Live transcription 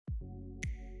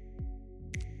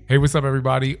Hey, what's up,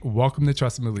 everybody? Welcome to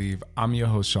Trust and Believe. I'm your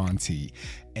host, Sean T.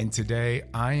 And today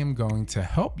I am going to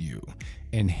help you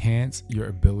enhance your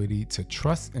ability to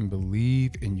trust and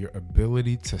believe in your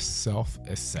ability to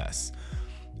self-assess.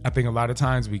 I think a lot of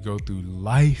times we go through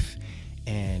life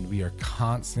and we are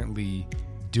constantly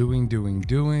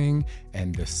doing,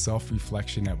 and the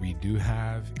self-reflection that we do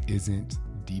have isn't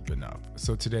deep enough.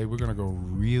 So today we're going to go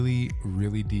really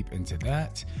deep into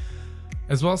that,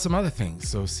 as well as some other things.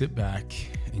 So sit back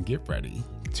and get ready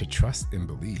to trust and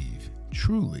believe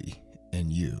truly in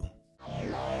you.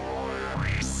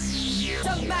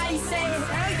 Somebody say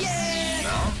hell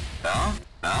yeah! No.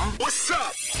 What's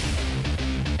up?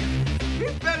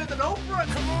 He's better than Oprah.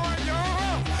 Come on,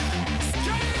 y'all.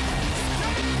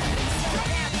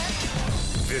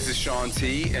 This is Sean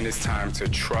T, and it's time to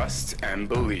trust and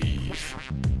believe.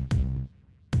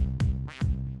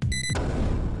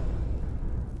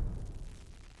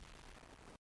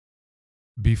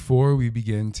 Before we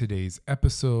begin today's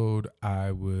episode,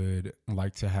 I would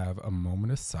like to have a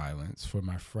moment of silence for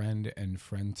my friend and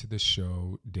friend to the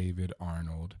show, David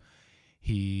Arnold.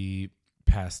 He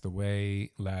passed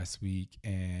away last week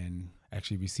and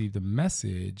actually received a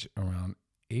message around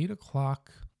 8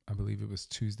 o'clock. I believe it was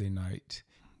Tuesday night.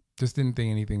 Just didn't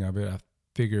think anything of it. I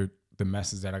figured the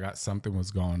message that I got something was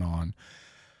going on,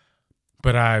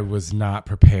 but I was not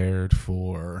prepared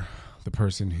for the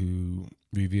person who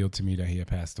revealed to me that he had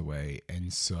passed away.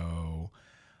 And so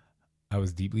I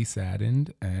was deeply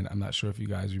saddened. And I'm not sure if you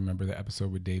guys remember the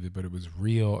episode with David, but it was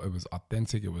real. It was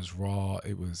authentic. It was raw.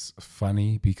 It was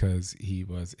funny because he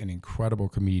was an incredible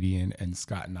comedian. And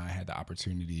Scott and I had the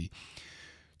opportunity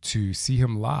to see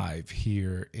him live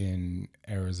here in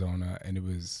Arizona. And it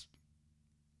was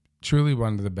truly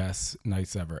one of the best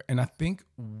nights ever. And I think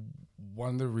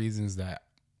one of the reasons that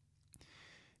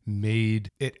made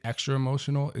it extra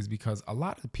emotional is because a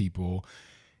lot of people,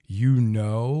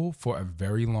 for a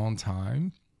very long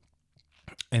time,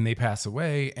 and they pass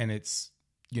away, and it's,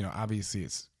 obviously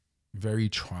it's very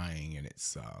trying, and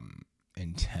it's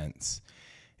intense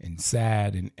and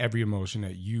sad, and every emotion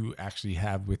that you actually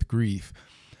have with grief.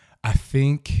 I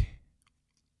think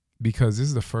because this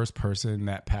is the first person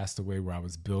that passed away where I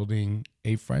was building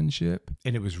a friendship,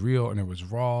 and it was real and it was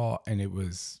raw and it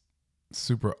was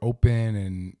super open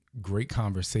and great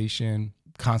conversation,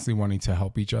 constantly wanting to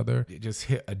help each other. It just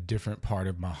hit a different part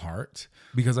of my heart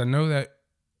because I know that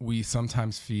we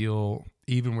sometimes feel,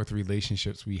 even with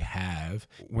relationships we have,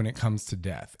 when it comes to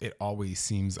death, it always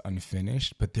seems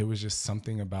unfinished. But there was just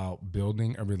something about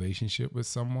building a relationship with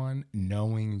someone,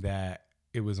 knowing that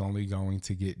it was only going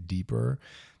to get deeper,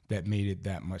 that made it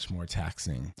that much more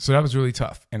taxing. So that was really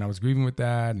tough. And I was grieving with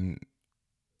that, and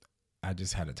I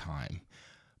just had a time.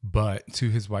 But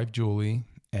to his wife, Julie,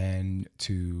 and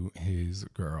to his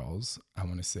girls, I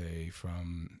want to say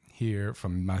from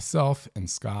myself and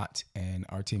Scott and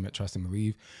our team at Trust and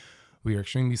Believe, we are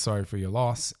extremely sorry for your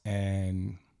loss,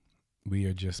 and we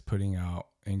are just putting out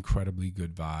incredibly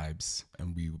good vibes,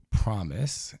 and we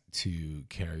promise to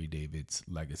carry David's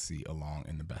legacy along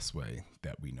in the best way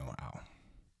that we know how.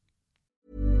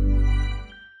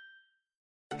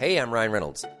 Hey, I'm Ryan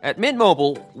Reynolds. At Mint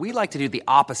Mobile, we like to do the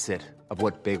opposite of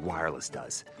what Big Wireless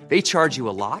does. They charge you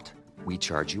a lot, we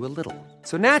charge you a little.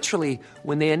 So naturally,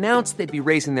 when they announced they'd be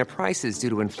raising their prices due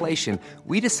to inflation,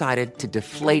 we decided to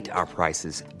deflate our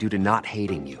prices due to not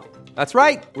hating you. That's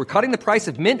right. We're cutting the price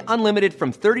of Mint Unlimited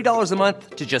from $30 a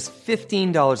month to just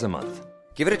 $15 a month.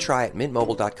 Give it a try at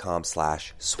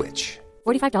mintmobile.com/switch.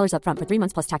 $45 up front for 3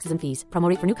 months plus taxes and fees. Promo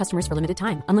rate for new customers for limited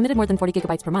time. Unlimited more than 40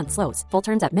 gigabytes per month slows. Full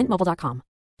terms at mintmobile.com.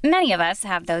 Many of us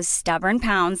have those stubborn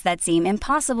pounds that seem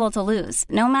impossible to lose,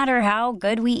 no matter how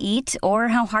good we eat or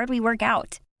how hard we work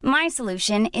out. My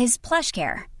solution is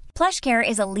PlushCare. PlushCare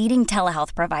is a leading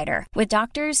telehealth provider with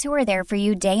doctors who are there for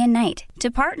you day and night to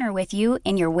partner with you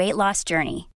in your weight loss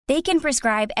journey. They can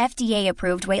prescribe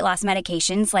FDA-approved weight loss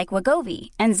medications like Wegovy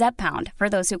and Zepbound for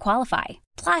those who qualify.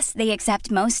 Plus, they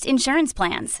accept most insurance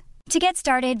plans. To get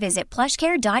started, visit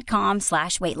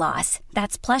plushcare.com/weight loss.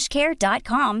 That's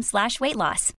plushcare.com/weight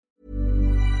loss.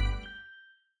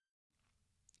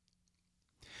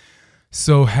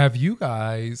 So have you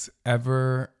guys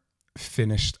ever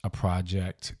finished a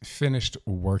project, finished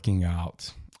working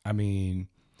out? I mean,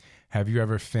 have you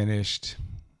ever finished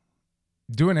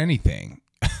doing anything?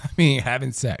 I mean,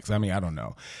 having sex. I mean, I don't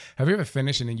know. Have you ever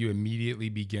finished and then you immediately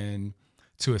begin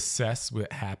to assess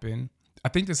what happened? I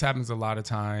think this happens a lot of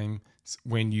times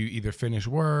when you either finish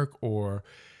work or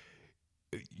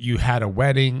you had a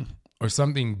wedding or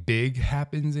something big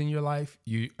happens in your life.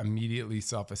 You immediately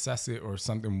self-assess it, or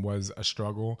something was a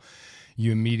struggle.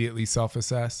 You immediately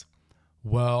self-assess.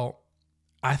 Well,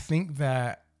 I think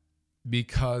that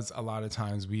because a lot of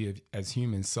times we as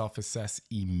humans self-assess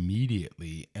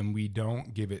immediately and we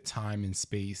don't give it time and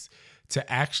space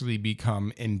to actually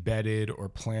become embedded or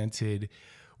planted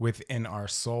within our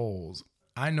souls.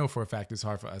 I know for a fact it's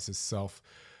hard for us to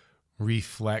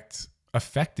self-reflect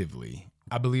effectively.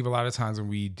 I believe a lot of times when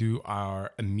we do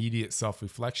our immediate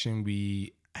self-reflection,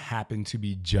 we happen to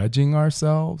be judging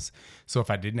ourselves. So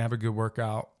if I didn't have a good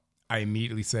workout, I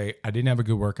immediately say, I didn't have a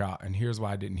good workout, and here's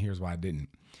why I didn't, here's why I didn't.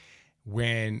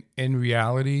 When in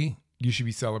reality, you should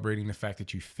be celebrating the fact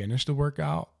that you finished the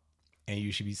workout, and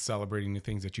you should be celebrating the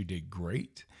things that you did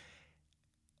great.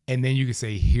 And then you can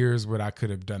say, here's what I could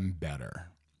have done better.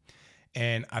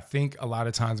 And I think a lot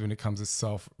of times when it comes to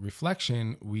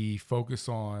self-reflection, we focus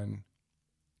on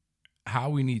how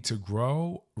we need to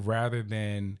grow rather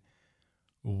than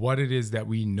what it is that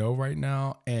we know right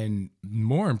now. And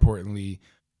more importantly,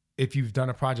 if you've done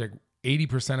a project,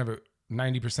 80% of it,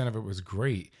 90% of it was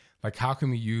great. Like, how can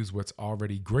we use what's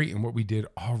already great and what we did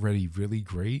already really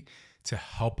great to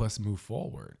help us move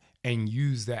forward and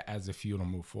use that as a fuel to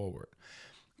move forward?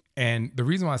 And the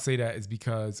reason why I say that is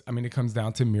because, I mean, it comes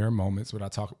down to mirror moments, what I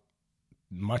talk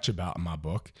much about in my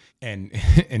book and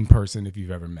in person, if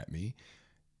you've ever met me.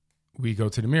 We go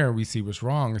to the mirror, we see what's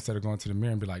wrong instead of going to the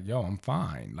mirror and be like, yo, I'm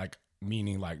fine. Like,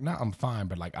 meaning like, not I'm fine,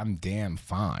 but like, I'm damn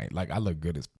fine. Like, I look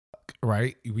good as fuck,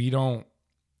 right? We don't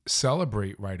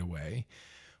celebrate right away.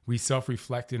 We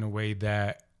self-reflect in a way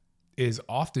that is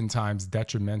oftentimes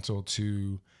detrimental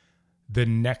to the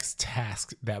next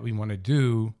task that we want to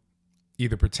do,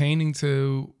 either pertaining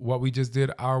to what we just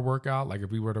did, our workout, like if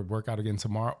we were to work out again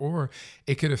tomorrow, or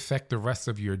it could affect the rest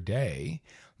of your day.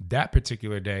 That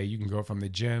particular day, you can go from the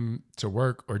gym to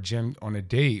work or gym on a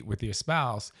date with your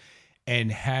spouse.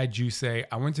 And had you say,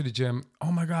 I went to the gym,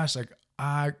 oh my gosh, like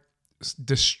I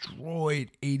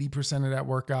destroyed 80% of that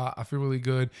workout. I feel really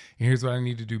good. And here's what I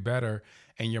need to do better.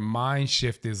 And your mind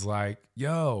shift is like,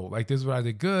 yo, like this is what I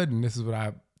did good. And this is what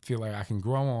I feel like I can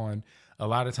grow on. A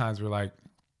lot of times we're like,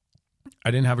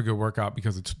 I didn't have a good workout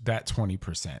because of that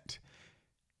 20%.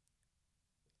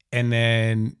 And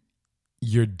then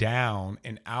you're down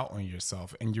and out on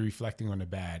yourself and you're reflecting on the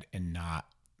bad and not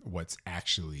what's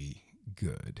actually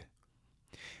good.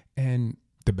 And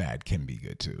the bad can be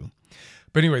good too.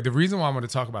 But anyway, the reason why I want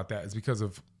to talk about that is because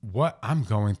of what I'm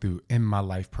going through in my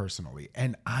life personally.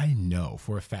 And I know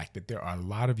for a fact that there are a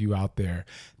lot of you out there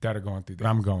that are going through that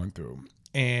I'm going through.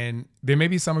 And there may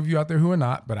be some of you out there who are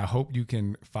not, but I hope you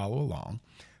can follow along.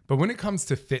 But when it comes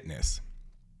to fitness,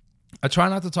 I try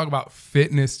not to talk about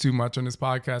fitness too much on this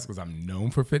podcast because I'm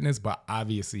known for fitness, but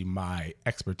obviously my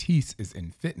expertise is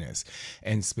in fitness.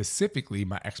 And specifically,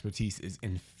 my expertise is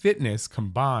in fitness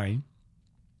combined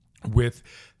with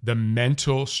the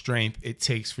mental strength it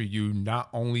takes for you not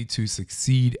only to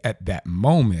succeed at that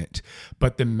moment,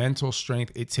 but the mental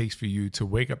strength it takes for you to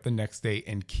wake up the next day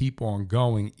and keep on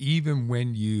going, even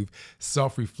when you've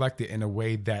self-reflected in a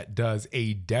way that does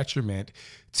a detriment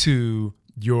to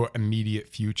your immediate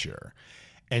future.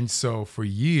 And so for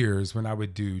years, when I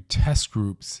would do test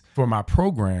groups for my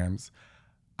programs,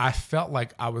 I felt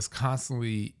like I was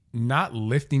constantly not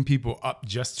lifting people up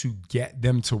just to get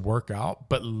them to work out,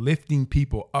 but lifting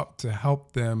people up to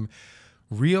help them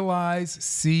realize,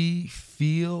 see,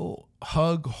 feel,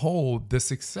 hug, hold the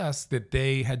success that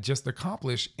they had just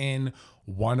accomplished in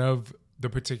one of the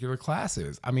particular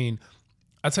classes. I mean,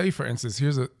 I'll tell you, for instance,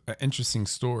 here's an interesting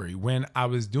story. When I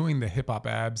was doing the Hip Hop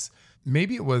Abs,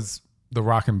 maybe it was the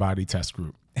Rock and Body Test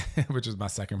Group, which is my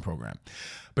second program,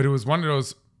 but it was one of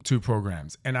those two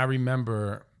programs. And I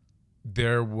remember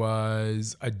there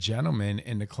was a gentleman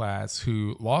in the class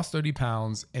who lost 30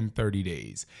 pounds in 30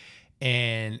 days.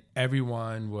 And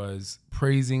everyone was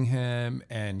praising him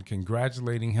and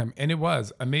congratulating him. And it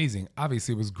was amazing.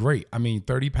 Obviously, it was great. I mean,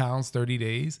 30 pounds, 30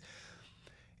 days.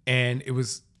 And it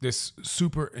was this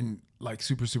super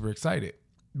excited.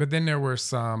 But then there were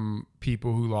some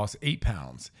people who lost 8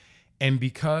 pounds. And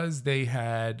because they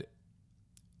had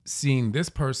seen this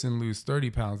person lose 30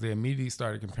 pounds, they immediately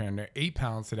started comparing their 8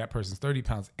 pounds to that person's 30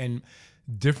 pounds. And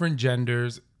different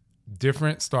genders,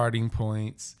 different starting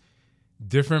points,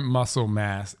 different muscle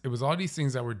mass. It was all these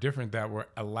things that were different that were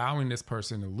allowing this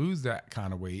person to lose that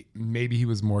kind of weight. Maybe he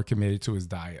was more committed to his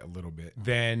diet a little bit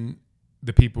than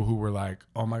the people who were like,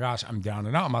 oh my gosh, I'm down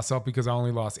and out myself because I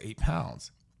only lost 8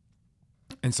 pounds.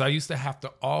 And so I used to have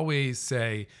to always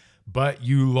say, but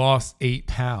you lost 8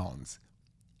 pounds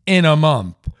in a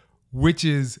month, which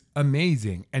is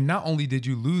amazing. And not only did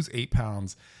you lose 8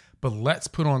 pounds, but let's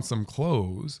put on some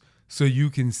clothes so you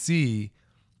can see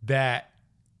that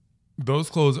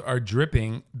those clothes are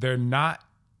dripping. They're not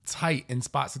tight in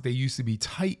spots that they used to be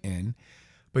tight in,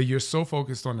 but you're so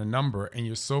focused on the number and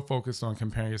you're so focused on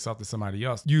comparing yourself to somebody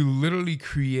else, you literally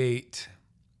create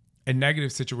a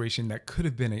negative situation that could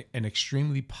have been an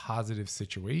extremely positive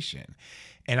situation.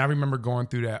 And I remember going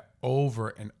through that over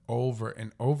and over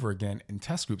and over again in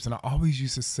test groups. And I always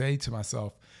used to say to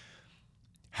myself,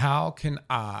 how can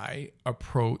I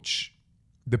approach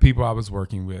the people I was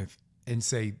working with and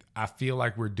say, I feel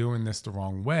like we're doing this the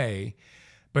wrong way?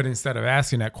 But instead of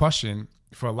asking that question,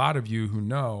 for a lot of you who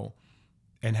know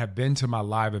and have been to my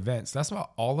live events, that's why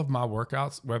all of my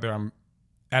workouts, whether I'm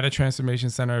at a Transformation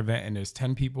Center event and there's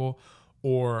 10 people,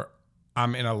 or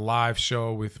I'm in a live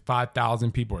show with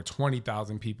 5,000 people or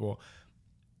 20,000 people,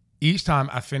 each time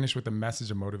I finish with a message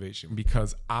of motivation,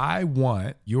 because I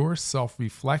want your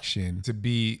self-reflection to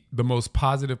be the most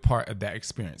positive part of that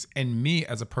experience. And me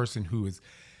as a person who is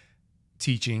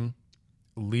teaching,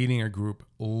 leading a group,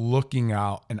 looking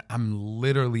out, and I'm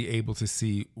literally able to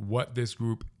see what this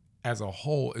group as a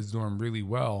whole is doing really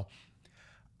well,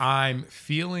 I'm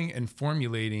feeling and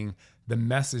formulating the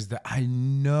message that I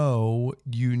know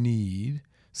you need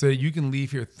so that you can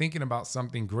leave here thinking about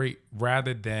something great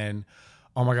rather than,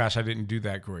 oh my gosh, I didn't do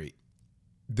that great.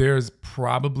 There's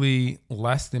probably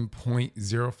less than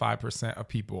 0.05% of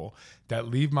people that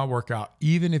leave my workout,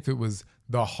 even if it was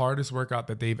the hardest workout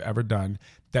that they've ever done,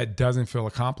 that doesn't feel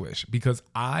accomplished, because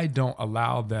I don't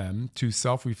allow them to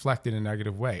self-reflect in a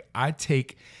negative way. I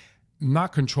take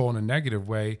not control in a negative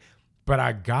way, but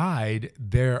I guide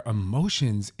their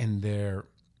emotions and their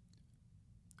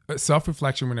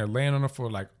self-reflection when they're laying on the floor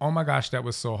like, oh my gosh, that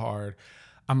was so hard.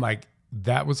 I'm like,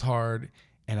 that was hard,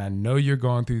 and I know you're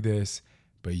going through this,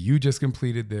 but you just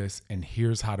completed this, and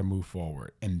here's how to move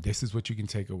forward. And this is what you can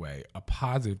take away, a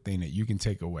positive thing that you can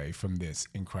take away from this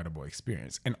incredible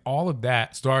experience. And all of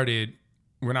that started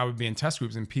when I would be in test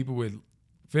groups and people would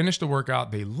finish the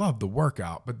workout. They loved the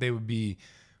workout, but they would be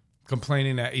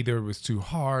complaining that either it was too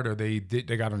hard or they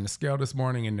got on the scale this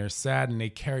morning and they're sad, and they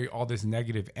carry all this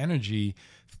negative energy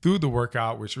through the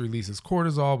workout, which releases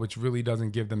cortisol, which really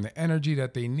doesn't give them the energy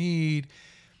that they need,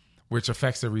 which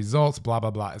affects their results, blah,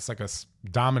 blah, blah. It's like a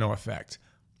domino effect.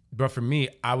 But for me,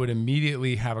 I would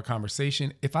immediately have a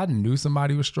conversation. If I knew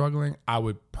somebody was struggling, I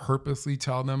would purposely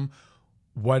tell them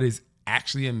what is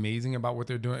actually amazing about what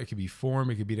they're doing. It could be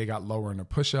form, it could be they got lower in a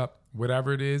push-up,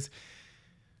 whatever it is,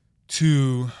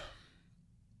 to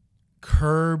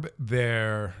curb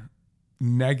their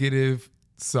negative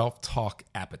self-talk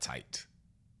appetite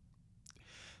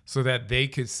so that they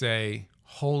could say,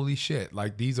 holy shit,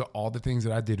 like these are all the things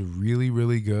that I did really,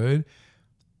 really good.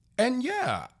 And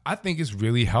yeah, I think it's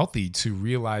really healthy to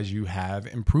realize you have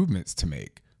improvements to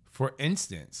make. For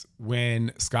instance,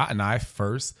 when Scott and I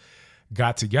first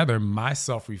got together, my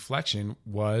self-reflection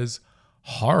was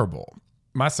horrible.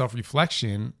 My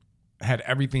self-reflection had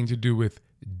everything to do with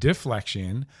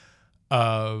deflection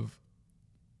of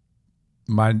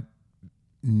my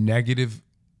negative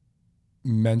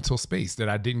mental space that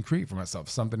I didn't create for myself,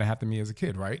 something that happened to me as a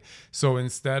kid, right? So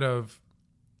instead of,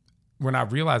 when I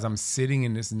realized I'm sitting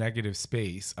in this negative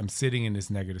space, I went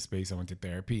to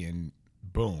therapy, and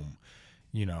boom,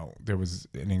 there was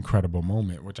an incredible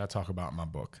moment, which I talk about in my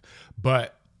book.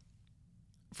 But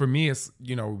for me, it's,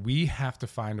 we have to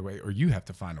find a way, or you have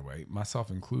to find a way, myself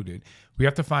included, we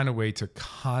have to find a way to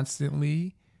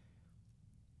constantly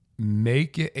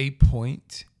make it a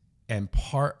point and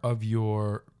part of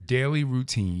your daily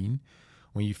routine.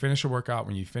 When you finish a workout,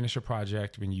 when you finish a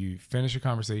project, when you finish a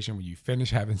conversation, when you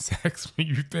finish having sex, when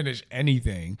you finish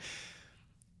anything,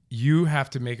 you have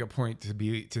to make a point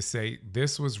to say,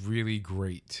 this was really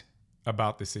great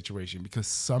about this situation, because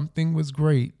something was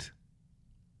great.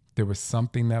 There was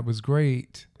something that was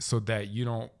great, so that you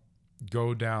don't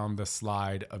go down the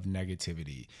slide of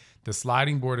negativity. The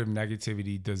sliding board of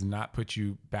negativity does not put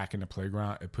you back in the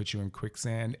playground. It puts you in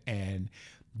quicksand, and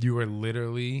you are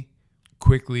literally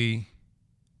quickly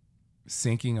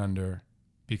sinking under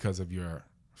because of your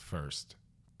first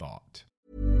thought.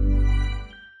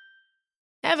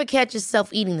 Ever catch yourself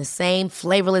eating the same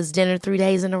flavorless dinner 3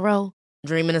 days in a row?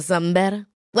 Dreaming of something better?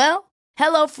 Well,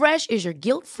 HelloFresh is your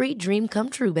guilt-free dream come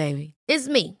true, baby. It's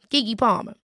me, Keke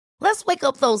Palmer. Let's wake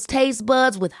up those taste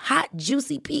buds with hot,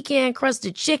 juicy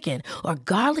pecan-crusted chicken or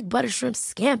garlic butter shrimp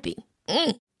scampi.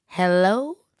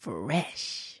 Hello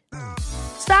Fresh.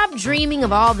 Stop dreaming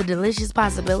of all the delicious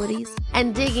possibilities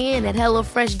and dig in at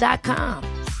HelloFresh.com.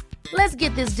 Let's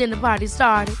get this dinner party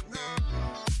started.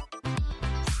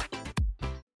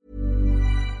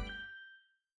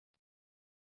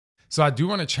 So I do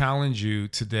want to challenge you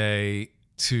today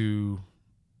to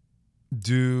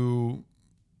do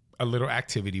a little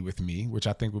activity with me, which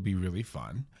I think will be really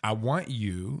fun. I want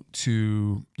you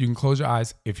can close your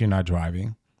eyes if you're not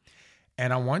driving.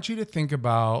 And I want you to think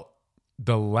about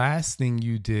the last thing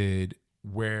you did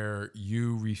where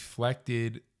you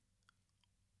reflected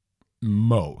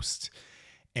most.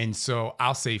 And so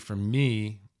I'll say for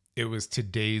me, it was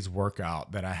today's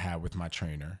workout that I had with my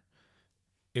trainer.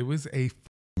 It was a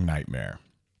nightmare.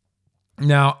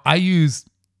 Now, I used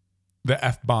the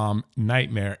F-bomb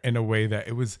nightmare in a way that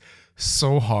it was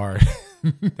so hard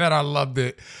that I loved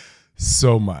it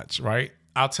so much, right?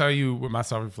 I'll tell you what my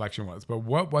self-reflection was, but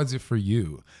what was it for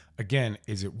you? Again,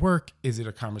 is it work? Is it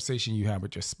a conversation you have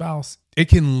with your spouse? It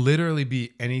can literally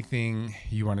be anything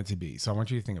you want it to be. So I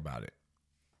want you to think about it.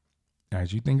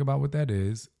 As you think about what that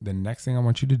is, the next thing I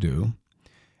want you to do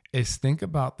is think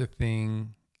about the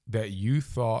thing that you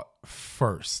thought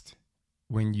first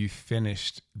when you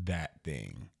finished that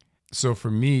thing. So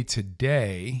for me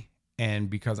today, and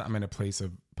because I'm in a place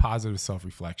of positive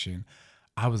self-reflection,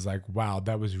 I was like, wow,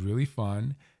 that was really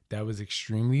fun. That was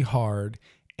extremely hard.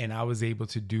 And I was able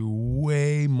to do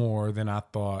way more than I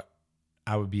thought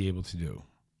I would be able to do.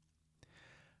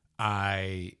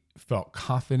 I felt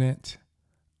confident.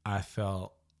 I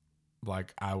felt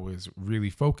like I was really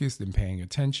focused and paying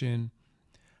attention.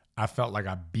 I felt like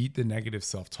I beat the negative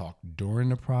self-talk during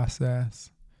the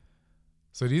process.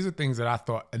 So these are things that I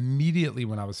thought immediately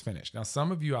when I was finished. Now,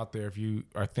 some of you out there, if you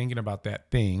are thinking about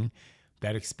that thing,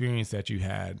 that experience that you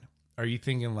had, are you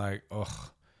thinking like,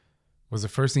 oh, was the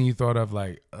first thing you thought of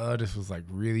like, oh, this was like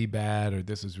really bad, or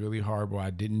this was really horrible, I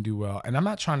didn't do well? And I'm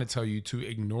not trying to tell you to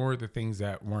ignore the things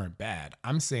that weren't bad.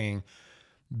 I'm saying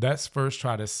let's first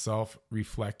try to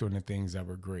self-reflect on the things that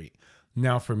were great.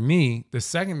 Now, for me, the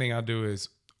second thing I'll do is,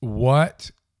 what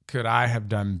could I have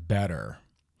done better?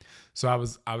 So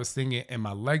I was thinking in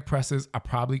my leg presses, I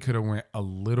probably could have went a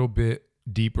little bit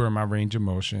deeper in my range of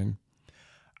motion.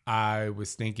 I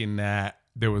was thinking that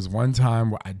there was one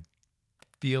time where I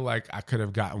feel like I could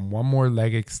have gotten one more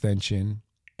leg extension,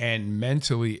 and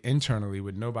mentally, internally,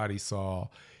 what nobody saw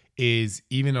is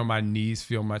even though my knees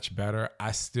feel much better,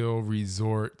 I still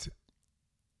resort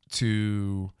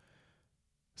to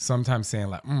sometimes saying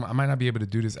like, I might not be able to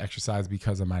do this exercise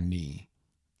because of my knee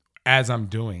as I'm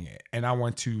doing it. And I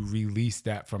want to release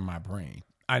that from my brain.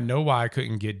 I know why I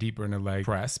couldn't get deeper in the leg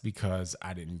press, because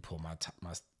I didn't pull my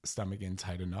stomach in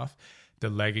tight enough. The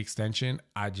leg extension,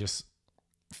 I just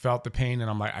felt the pain and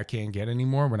I'm like, I can't get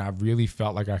anymore, when I really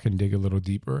felt like I can dig a little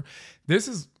deeper.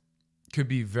 This could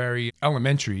be very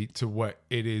elementary to what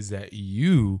it is that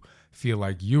you feel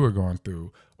like you are going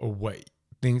through, or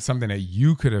something that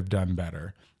you could have done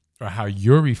better, or how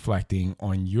you're reflecting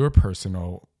on your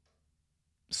personal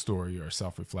story or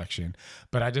self-reflection.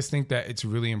 But I just think that it's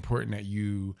really important that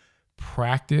you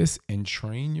practice and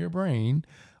train your brain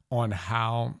on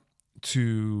how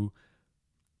to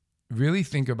really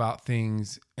think about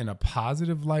things in a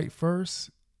positive light first,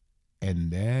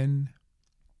 and then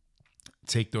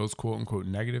take those quote unquote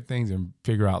negative things and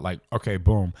figure out like, okay,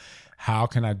 boom, how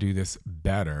can I do this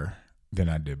better than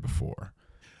I did before?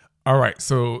 All right.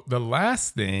 So the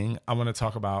last thing I want to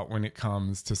talk about when it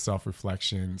comes to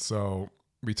self-reflection. So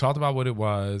we talked about what it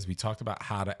was. We talked about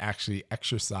how to actually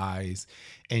exercise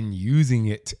and using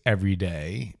it every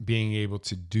day, being able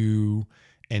to do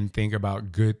and think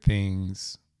about good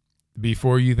things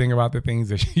before you think about the things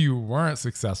that you weren't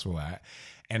successful at,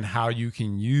 and how you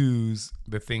can use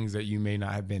the things that you may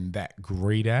not have been that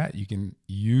great at. You can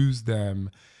use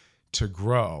them to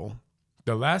grow.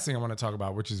 The last thing I want to talk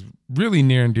about, which is really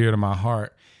near and dear to my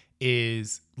heart,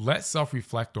 is let's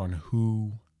self-reflect on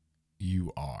who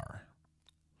you are.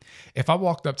 If I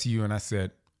walked up to you and I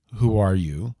said, who are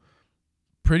you?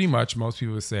 Pretty much most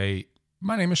people would say,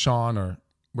 my name is Sean, or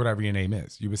whatever your name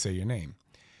is. You would say your name.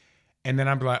 And then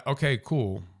I'd be like, okay,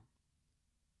 cool.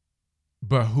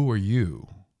 But who are you?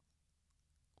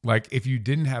 Like, if you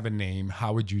didn't have a name,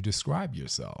 how would you describe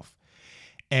yourself?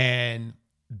 And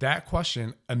that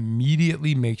question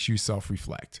immediately makes you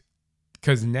self-reflect,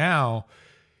 because now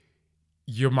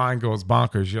your mind goes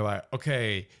bonkers. You're like,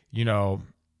 okay,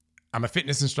 I'm a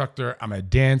fitness instructor, I'm a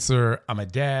dancer, I'm a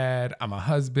dad, I'm a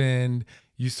husband.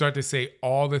 You start to say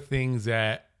all the things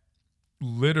that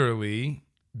literally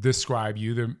describe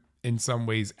you, in some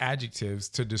ways adjectives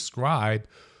to describe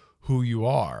who you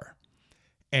are.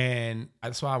 And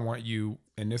that's why I want you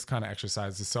in this kind of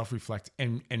exercise to self-reflect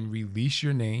and release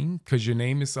your name, because your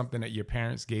name is something that your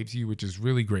parents gave to you, which is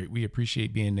really great. We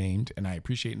appreciate being named, and I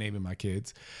appreciate naming my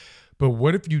kids. But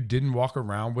what if you didn't walk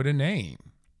around with a name?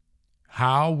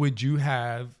 How would you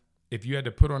have, if you had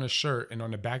to put on a shirt and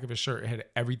on the back of a shirt it had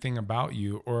everything about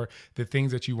you, or the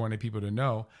things that you wanted people to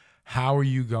know, how are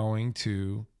you going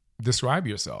to describe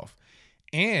yourself?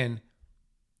 And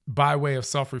by way of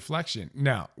self-reflection.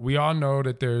 Now, we all know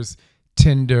that there's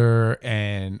Tinder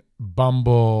and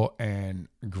Bumble and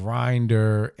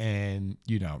Grindr and,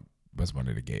 what's one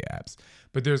of the gay apps.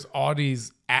 But there's all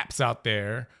these apps out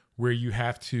there where you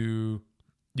have to,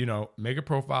 make a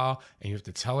profile and you have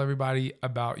to tell everybody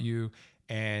about you.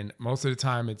 And most of the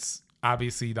time it's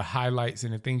obviously the highlights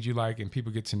and the things you like and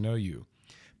people get to know you.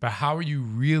 But how are you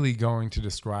really going to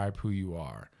describe who you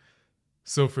are?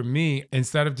 So for me,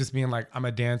 instead of just being like, I'm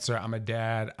a dancer, I'm a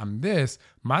dad, I'm this,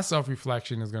 my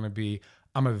self-reflection is going to be,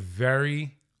 I'm a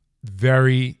very,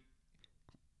 very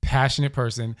passionate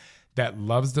person that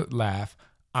loves to laugh.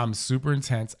 I'm super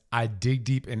intense. I dig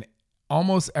deep in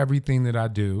almost everything that I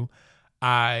do.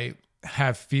 I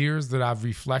have fears that I've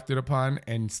reflected upon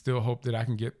and still hope that I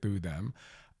can get through them.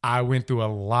 I went through a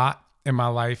lot in my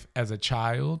life as a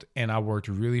child, and I worked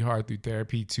really hard through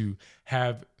therapy to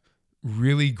have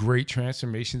really great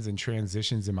transformations and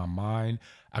transitions in my mind.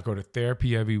 I go to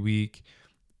therapy every week.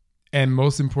 And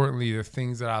most importantly, the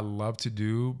things that I love to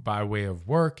do by way of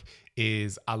work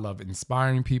is I love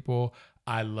inspiring people.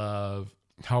 I love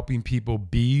helping people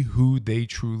be who they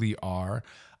truly are.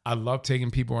 I love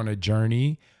taking people on a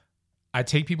journey. I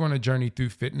take people on a journey through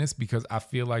fitness because I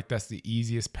feel like that's the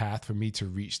easiest path for me to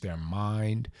reach their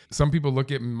mind. Some people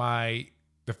look at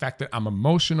the fact that I'm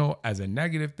emotional as a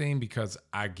negative thing because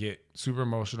I get super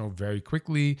emotional very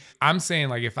quickly. I'm saying,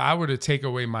 like, if I were to take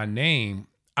away my name,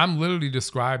 I'm literally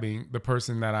describing the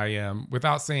person that I am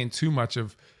without saying too much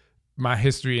of my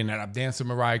history and that I've danced with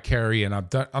Mariah Carey and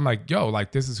I'm like, yo,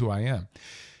 like, this is who I am.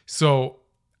 So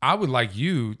I would like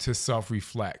you to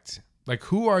self-reflect. Like,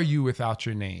 who are you without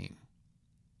your name?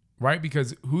 Right?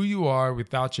 Because who you are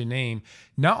without your name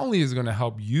not only is going to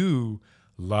help you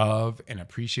love and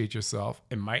appreciate yourself,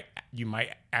 you might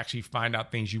actually find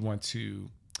out things you want to,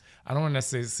 I don't want to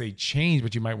necessarily say change,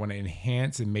 but you might want to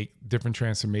enhance and make different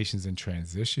transformations and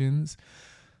transitions.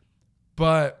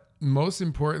 But most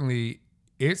importantly,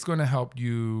 it's going to help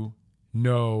you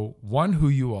know, one, who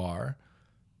you are,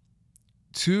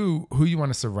 two, who you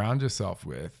want to surround yourself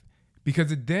with,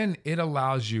 because then it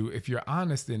allows you, if you're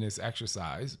honest in this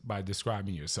exercise by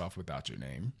describing yourself without your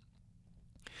name,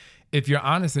 if you're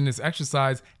honest in this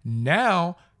exercise,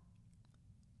 now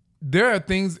there are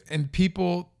things and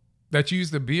people that you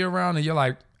used to be around and you're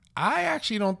like, I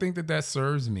actually don't think that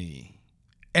serves me.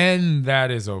 And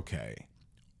that is okay.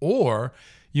 Or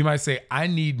you might say, I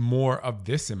need more of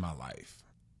this in my life.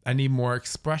 I need more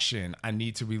expression. I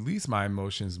need to release my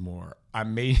emotions more. I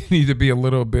may need to be a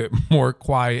little bit more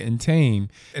quiet and tame.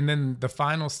 And then the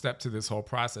final step to this whole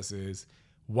process is,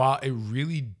 while it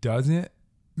really doesn't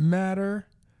matter,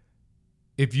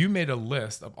 if you made a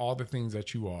list of all the things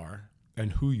that you are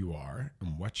and who you are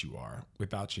and what you are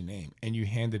without your name, and you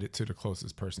handed it to the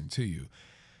closest person to you,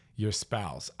 your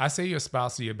spouse. I say your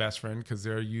spouse or your best friend because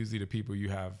they're usually the people you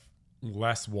have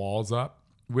less walls up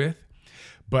with.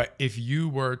 But if you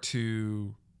were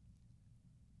to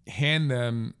hand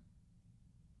them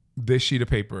this sheet of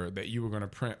paper that you were going to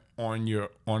print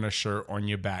on a shirt on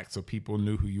your back so people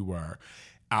knew who you were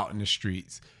out in the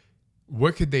streets,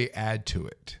 what could they add to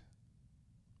it?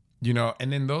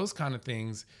 And then those kind of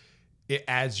things, it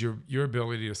adds your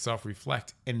ability to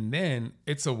self-reflect. And then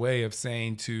it's a way of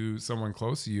saying to someone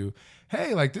close to you,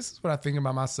 hey, like, this is what I think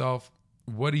about myself.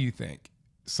 What do you think?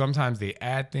 Sometimes they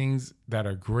add things that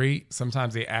are great.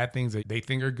 Sometimes they add things that they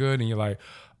think are good. And you're like,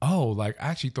 oh, like, I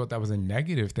actually thought that was a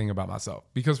negative thing about myself.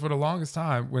 Because for the longest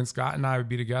time, when Scott and I would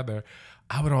be together,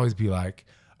 I would always be like,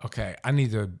 okay, I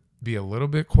need to be a little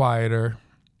bit quieter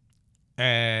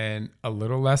and a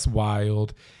little less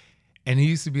wild. And he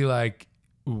used to be like,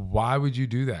 why would you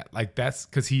do that? Like, that's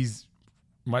because he's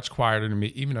much quieter than me,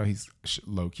 even though he's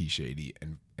low-key shady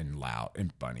and loud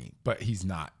and funny. But he's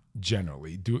not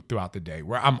generally throughout the day,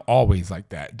 where I'm always like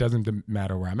that. It doesn't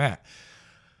matter where I'm at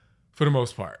for the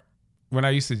most part. When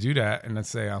I used to do that and I'd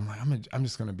say, I'm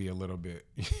just going to be a little bit,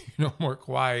 more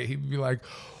quiet, he'd be like,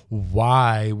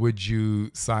 why would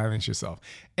you silence yourself?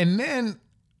 And then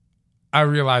I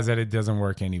realized that it doesn't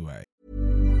work anyway.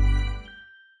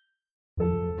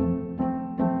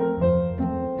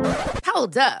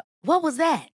 Hold up. What was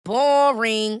that?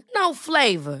 Boring. No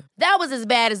flavor. That was as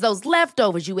bad as those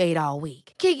leftovers you ate all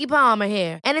week. Keke Palmer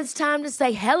here. And it's time to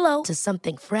say hello to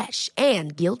something fresh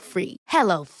and guilt-free.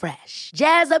 Hello Fresh.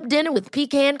 Jazz up dinner with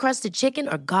pecan-crusted chicken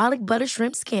or garlic butter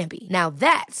shrimp scampi. Now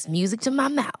that's music to my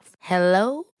mouth.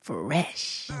 Hello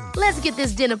Fresh. Let's get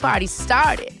this dinner party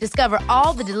started. Discover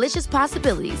all the delicious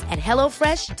possibilities at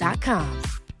HelloFresh.com.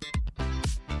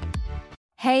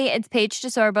 Hey, it's Paige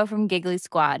DeSorbo from Giggly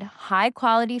Squad. High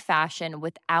quality fashion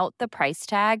without the price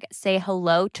tag. Say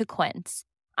hello to Quince.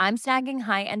 I'm snagging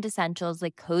high-end essentials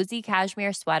like cozy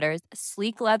cashmere sweaters,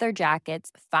 sleek leather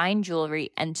jackets, fine jewelry,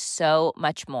 and so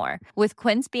much more. With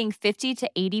Quince being 50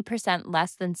 to 80%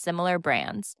 less than similar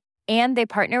brands. And they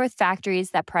partner with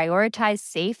factories that prioritize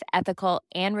safe, ethical,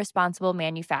 and responsible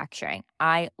manufacturing.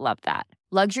 I love that.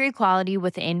 Luxury quality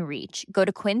within reach. Go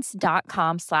to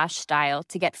quince.com/style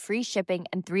to get free shipping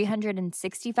and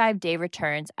 365-day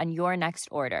returns on your next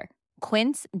order.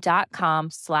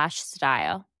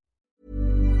 Quince.com/style.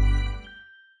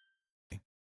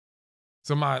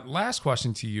 So my last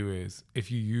question to you is, if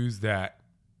you use that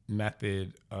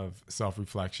method of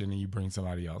self-reflection and you bring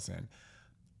somebody else in,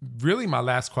 really my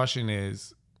last question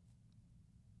is,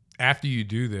 after you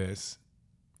do this,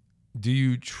 do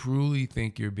you truly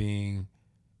think you're being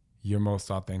your most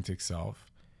authentic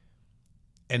self?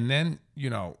 And then,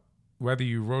 whether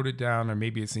you wrote it down or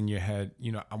maybe it's in your head,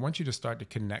 I want you to start to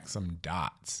connect some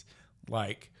dots.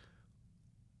 Like,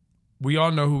 we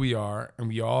all know who we are and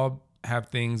we all have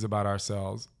things about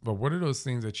ourselves, but what are those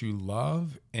things that you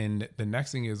love? And the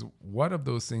next thing is, what of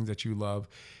those things that you love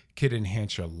could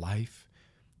enhance your life,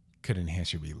 could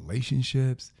enhance your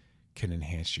relationships, could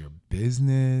enhance your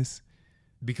business?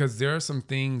 Because there are some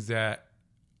things that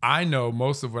I know,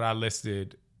 most of what I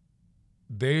listed,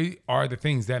 they are the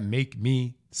things that make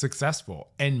me successful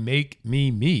and make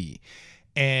me me.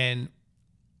 And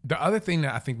the other thing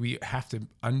that I think we have to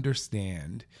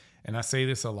understand, and I say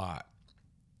this a lot,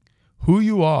 who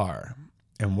you are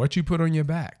and what you put on your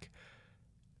back,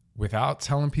 without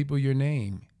telling people your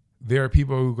name, there are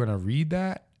people who are going to read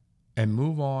that and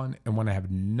move on and want to have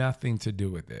nothing to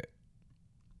do with it.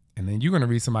 And then you're going to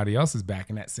read somebody else's back,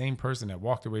 and that same person that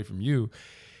walked away from you,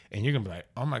 and you're going to be like,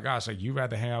 oh my gosh, like, you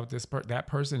rather hang out with that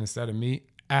person instead of me?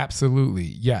 Absolutely,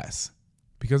 yes.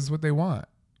 Because it's what they want.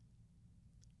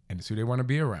 And it's who they want to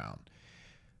be around.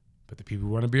 But the people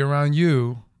who want to be around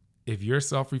you, if your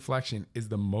self-reflection is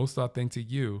the most authentic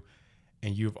you,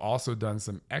 and you've also done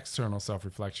some external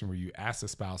self-reflection where you ask a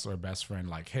spouse or a best friend,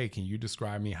 like, hey, can you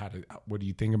describe me? What do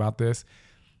you think about this?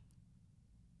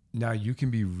 Now you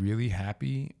can be really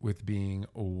happy with being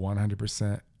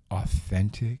 100%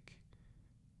 authentic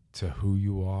to who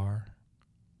you are.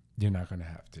 You're not going to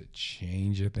have to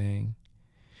change a thing.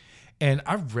 And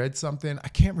I've read something, I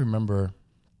can't remember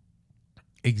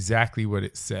exactly what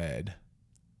it said,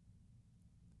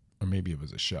 or maybe it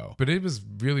was a show, but it was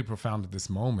really profound at this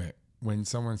moment when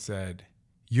someone said,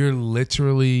 you're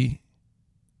literally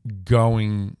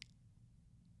going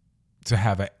to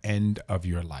have an end of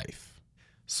your life.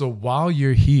 So while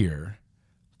you're here,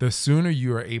 the sooner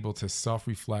you are able to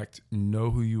self-reflect, know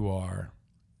who you are,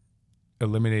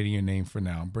 eliminating your name for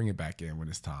now, bring it back in when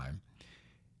it's time,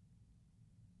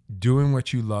 doing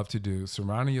what you love to do,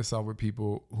 surrounding yourself with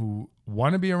people who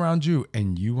want to be around you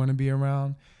and you want to be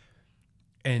around,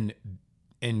 and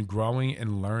growing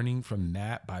and learning from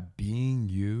that by being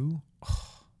you.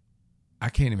 I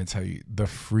can't even tell you the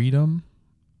freedom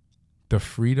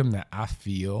that I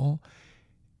feel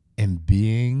in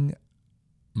being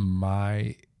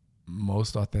my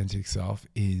most authentic self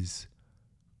is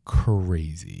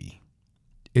crazy.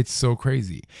 It's so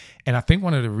crazy. And I think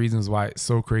one of the reasons why it's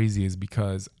so crazy is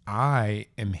because I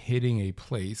am hitting a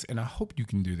place, and I hope you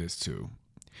can do this too.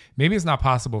 Maybe it's not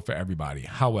possible for everybody.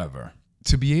 However,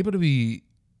 to be able to be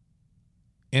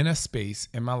in a space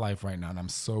in my life right now, and I'm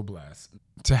so blessed,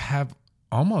 to have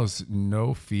almost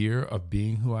no fear of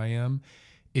being who I am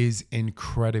is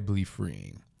incredibly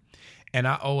freeing. And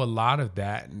I owe a lot of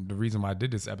that, and the reason why I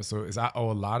did this episode is I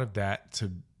owe a lot of that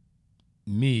to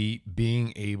me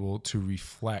being able to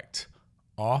reflect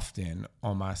often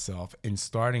on myself and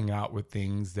starting out with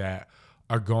things that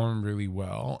are going really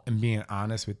well and being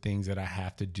honest with things that I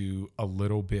have to do a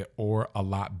little bit or a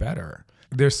lot better.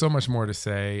 There's so much more to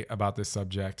say about this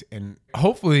subject, and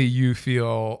hopefully you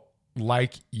feel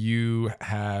like you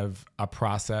have a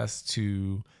process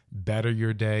to better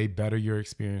your day, better your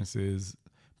experiences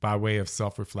by way of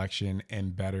self-reflection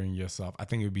and bettering yourself. I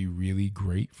think it would be really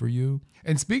great for you.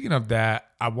 And speaking of that,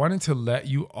 I wanted to let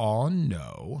you all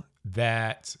know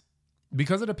that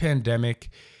because of the pandemic,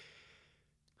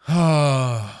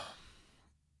 live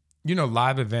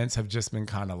events have just been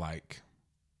kind of like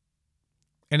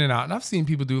in and out. And I've seen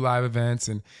people do live events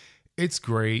and it's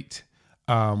great.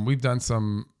 We've done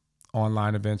some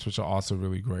online events, which are also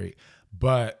really great.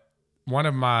 But one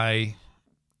of my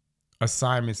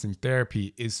assignments in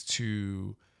therapy is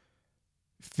to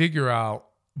figure out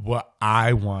what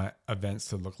I want events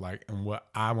to look like and what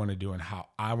I want to do and how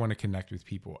I want to connect with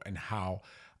people and how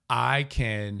I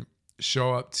can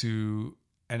show up to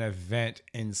an event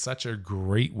in such a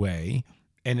great way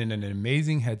and in an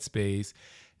amazing headspace,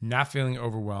 not feeling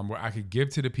overwhelmed, where I could give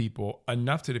to the people,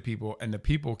 enough to the people, and the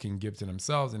people can give to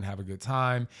themselves and have a good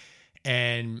time.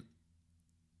 And,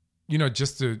 you know,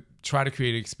 just to try to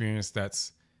create an experience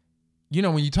that's, you know,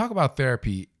 when you talk about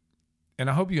therapy, and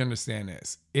I hope you understand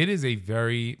this, it is a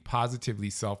very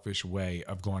positively selfish way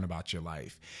of going about your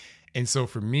life. And so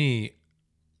for me,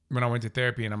 when I went to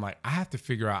therapy and I'm like, I have to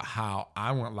figure out how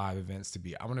I want live events to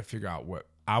be. I want to figure out what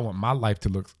I want my life to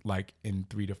look like in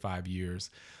 3 to 5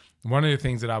 years. One of the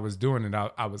things that I was doing, and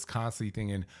I was constantly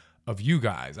thinking of you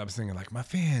guys. I was thinking like, my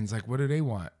fans, like, what do they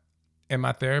want? And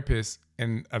my therapist,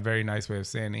 in a very nice way of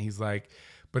saying it, he's like,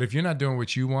 but if you're not doing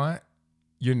what you want,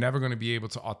 you're never going to be able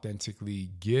to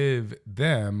authentically give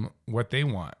them what they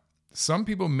want. Some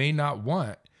people may not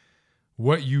want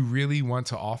what you really want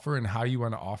to offer and how you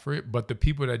want to offer it, but the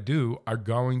people that do are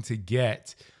going to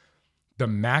get the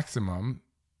maximum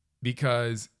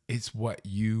because it's what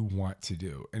you want to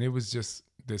do. And it was just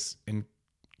this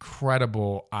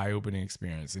incredible eye-opening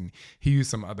experience. And he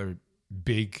used some other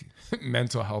big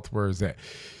mental health words that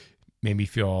made me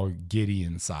feel all giddy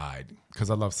inside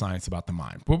because I love science about the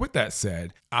mind. But with that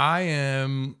said, I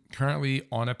am currently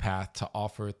on a path to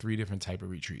offer 3 different type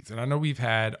of retreats. And I know we've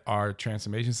had our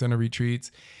Transformation Center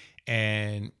retreats,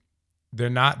 and they're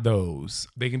not those.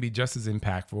 They can be just as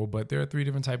impactful, but there are 3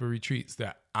 different type of retreats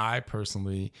that I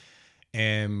personally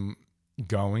am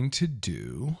going to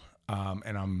do.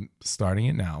 And I'm starting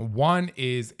it now. One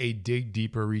is a Dig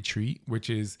Deeper retreat, which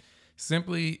is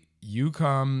simply you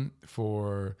come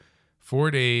for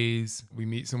 4 days. We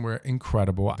meet somewhere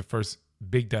incredible. The first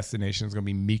big destination is going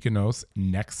to be Mykonos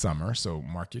next summer. So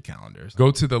mark your calendars. Go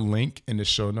to the link in the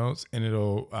show notes and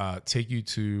it'll take you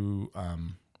to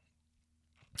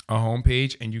a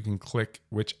homepage, and you can click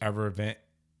whichever event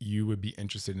you would be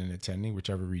interested in attending,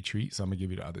 whichever retreat. So I'm going to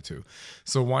give you the other 2.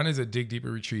 So one is a Dig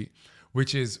Deeper retreat,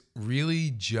 which is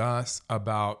really just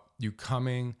about you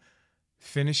coming,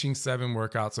 finishing 7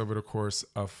 workouts over the course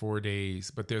of 4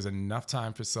 days, but there's enough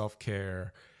time for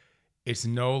self-care. It's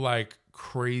no like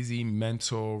crazy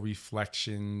mental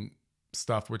reflection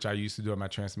stuff, which I used to do at my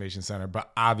Transformation Center.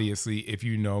 But obviously, if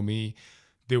you know me,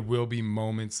 there will be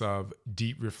moments of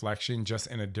deep reflection just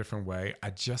in a different way.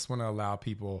 I just want to allow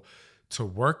people to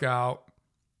work out,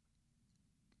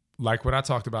 like what I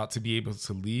talked about, to be able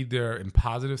to leave there in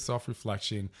positive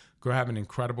self-reflection, go have an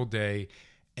incredible day.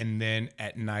 And then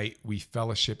at night, we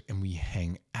fellowship and we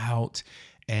hang out.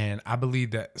 And I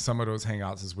believe that some of those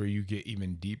hangouts is where you get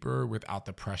even deeper without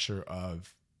the pressure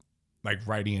of like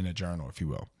writing in a journal, if you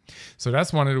will. So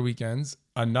that's one of the weekends.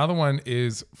 Another one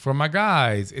is for my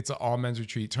guys. It's an all men's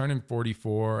retreat, turning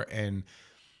 44 and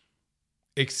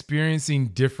experiencing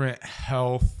different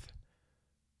health,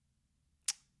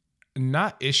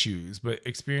 not issues, but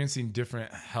experiencing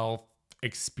different health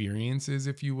experiences,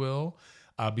 if you will.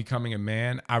 Becoming a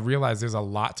man, I realized there's a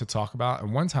lot to talk about.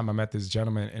 And one time I met this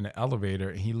gentleman in an elevator,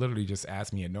 and he literally just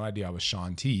asked me, he had no idea I was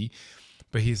Sean T,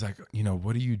 but he's like, you know,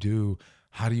 what do you do?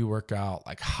 How do you work out?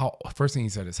 Like, first thing he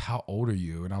said is, how old are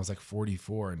you? And I was like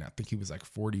 44, and I think he was like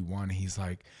 41. And he's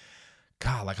like,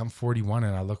 God, like I'm 41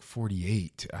 and I look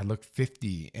 48. I look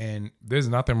 50. And there's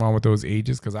nothing wrong with those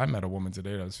ages, because I met a woman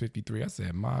today that was 53. I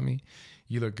said, Mommy,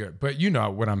 you look good. But you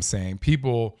know what I'm saying.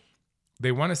 People,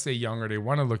 they want to stay younger. They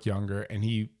want to look younger. And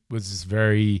he was just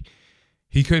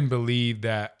he couldn't believe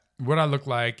that what I looked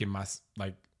like and my,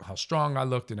 like how strong I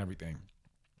looked and everything.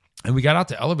 And we got out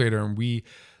the elevator and we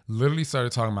literally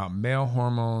started talking about male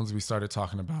hormones. We started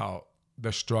talking about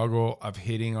the struggle of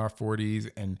hitting our 40s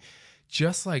and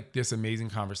just like this amazing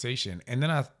conversation. And then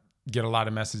I get a lot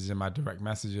of messages in my direct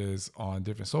messages on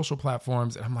different social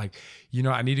platforms. And I'm like, you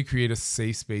know, I need to create a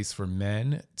safe space for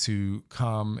men to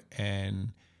come and,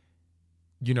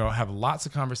 you know, have lots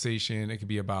of conversation. It could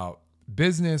be about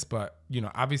business, but, you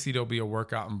know, obviously there'll be a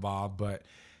workout involved, but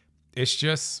it's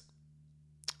just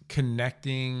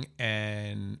connecting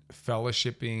and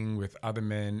fellowshipping with other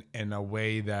men in a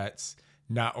way that's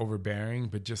not overbearing,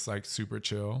 but just like super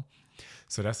chill.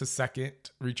 So that's the second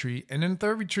retreat. And then the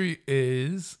third retreat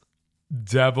is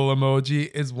devil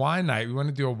emoji, is wine night. We want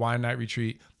to do a wine night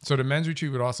retreat. So the men's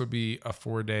retreat would also be a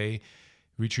 4-day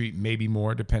retreat, maybe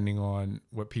more, depending on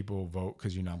what people vote,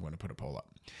 because you know I'm going to put a poll up.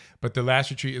 But the last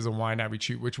retreat is a wine night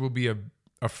retreat, which will be a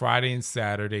Friday and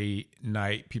Saturday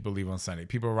night. People leave on Sunday.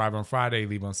 People arrive on Friday,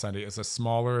 leave on Sunday. It's a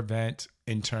smaller event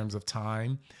in terms of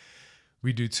time.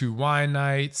 We do 2 wine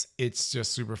nights. It's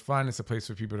just super fun. It's a place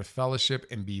for people to fellowship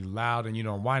and be loud. And, you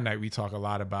know, on wine night, we talk a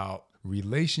lot about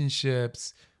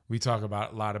relationships. We talk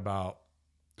a lot about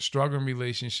struggling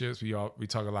relationships. We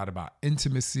talk a lot about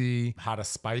intimacy, how to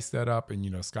spice that up. And,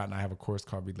 you know, Scott and I have a course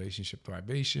called Relationship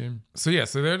Thrivation. So, yeah,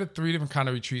 so there are the 3 different kind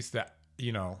of retreats that,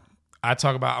 you know, I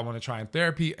talk about I want to try in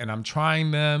therapy, and I'm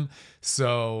trying them.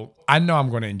 So I know I'm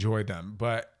going to enjoy them.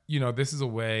 But, this is a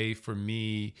way for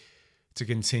me to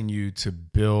continue to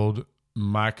build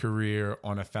my career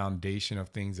on a foundation of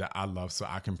things that I love so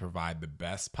I can provide the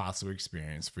best possible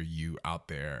experience for you out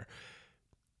there,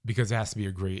 because it has to be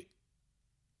a great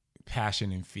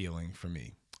passion and feeling for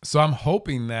me. So I'm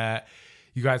hoping that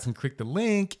you guys can click the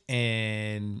link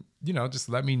and, just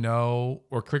let me know,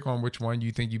 or click on which one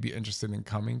you think you'd be interested in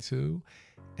coming to,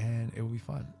 and it will be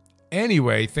fun.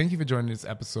 Anyway, thank you for joining this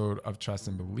episode of Trust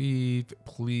and Believe.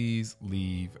 Please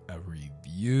leave a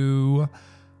review.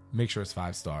 Make sure it's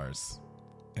 5 stars,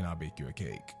 and I'll bake you a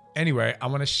cake. Anyway, I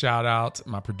want to shout out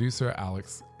my producer,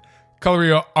 Alex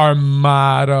Colorio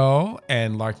Armato,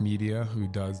 and Lark Media, who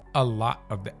does a lot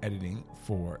of the editing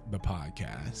for the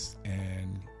podcast.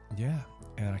 And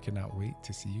I cannot wait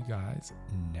to see you guys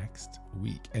next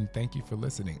week. And thank you for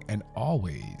listening. And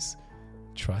always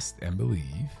trust and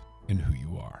believe in who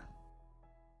you are.